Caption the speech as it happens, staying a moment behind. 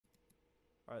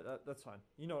All right, that's fine.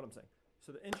 You know what I'm saying.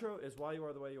 So the intro is why you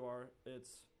are the way you are.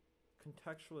 It's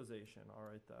contextualization. I'll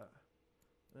write that.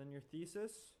 And then your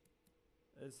thesis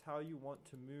is how you want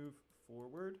to move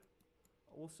forward,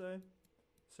 we'll say.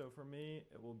 So for me,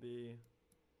 it will be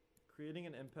creating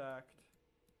an impact,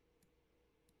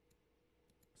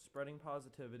 spreading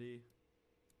positivity,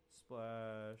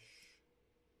 splash.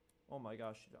 Oh my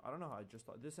gosh, I don't know how I just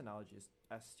thought. This analogy is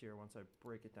S tier once I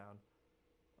break it down.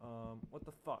 What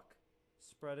the fuck?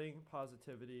 Spreading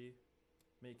positivity,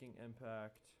 making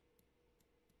impact,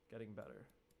 getting better.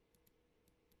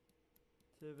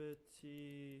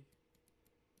 Activity,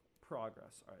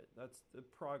 progress. All right, that's the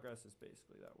progress is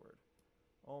basically that word.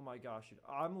 Oh my gosh, dude.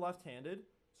 I'm left-handed,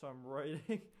 so I'm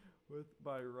writing with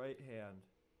my right hand.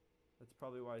 That's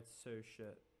probably why it's so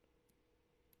shit.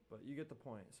 But you get the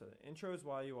point. So the intro is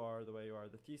why you are the way you are.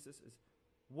 The thesis is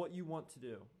what you want to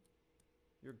do.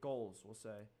 Your goals, we'll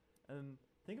say. And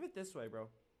think of it this way, bro.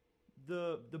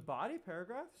 The body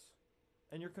paragraphs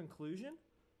and your conclusion,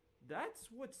 that's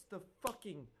what's the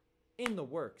fucking in the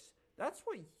works. That's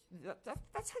what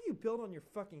that's how you build on your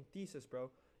fucking thesis,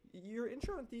 bro. Your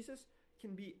intro and thesis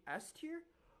can be S tier,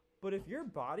 but if your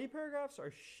body paragraphs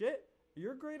are shit,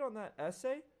 your grade on that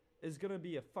essay is gonna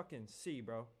be a fucking C,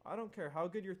 bro. I don't care how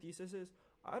good your thesis is.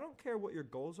 I don't care what your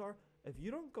goals are. If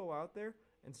you don't go out there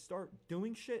and start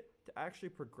doing shit to actually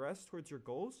progress towards your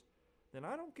goals, then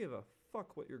I don't give a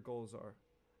fuck what your goals are.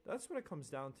 That's what it comes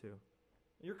down to.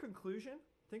 Your conclusion,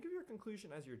 think of your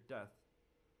conclusion as your death.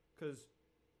 Because,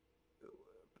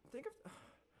 think of,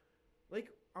 like,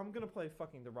 I'm going to play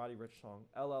fucking the Roddy Ricch song,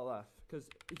 LLF, because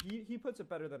he puts it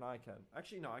better than I can.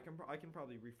 Actually, no, I can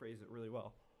probably rephrase it really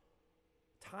well.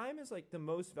 Time is, like, the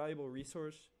most valuable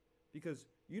resource because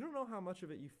you don't know how much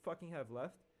of it you fucking have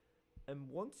left. And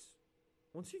once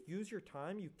you use your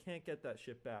time, you can't get that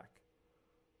shit back.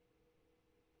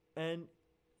 And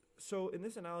so in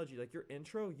this analogy, like your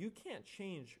intro, you can't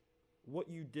change what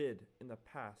you did in the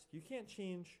past. You can't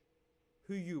change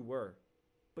who you were,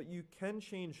 but you can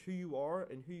change who you are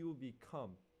and who you will become.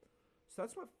 So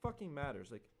that's what fucking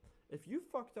matters. Like, if you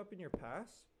fucked up in your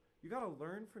past, you gotta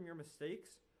learn from your mistakes,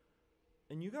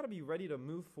 and you gotta be ready to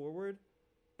move forward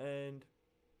and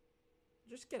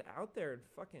just get out there and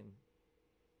fucking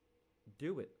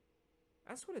do it.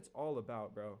 That's what it's all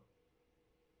about, bro.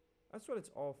 That's what it's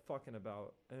all fucking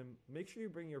about. And make sure you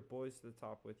bring your boys to the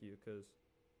top with you, because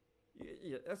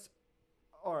yeah, that's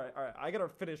all right. I gotta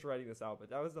finish writing this out, but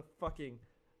that was the fucking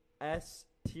S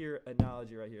tier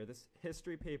analogy right here. This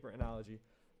history paper analogy,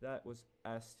 that was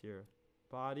S tier.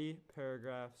 Body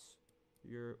paragraphs,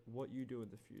 your what you do in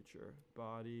the future.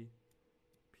 Body,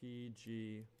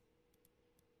 PG,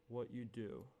 what you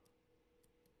do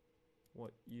 /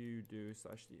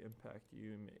 the impact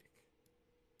you make.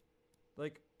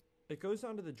 Like, it goes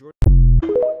down to the Jordan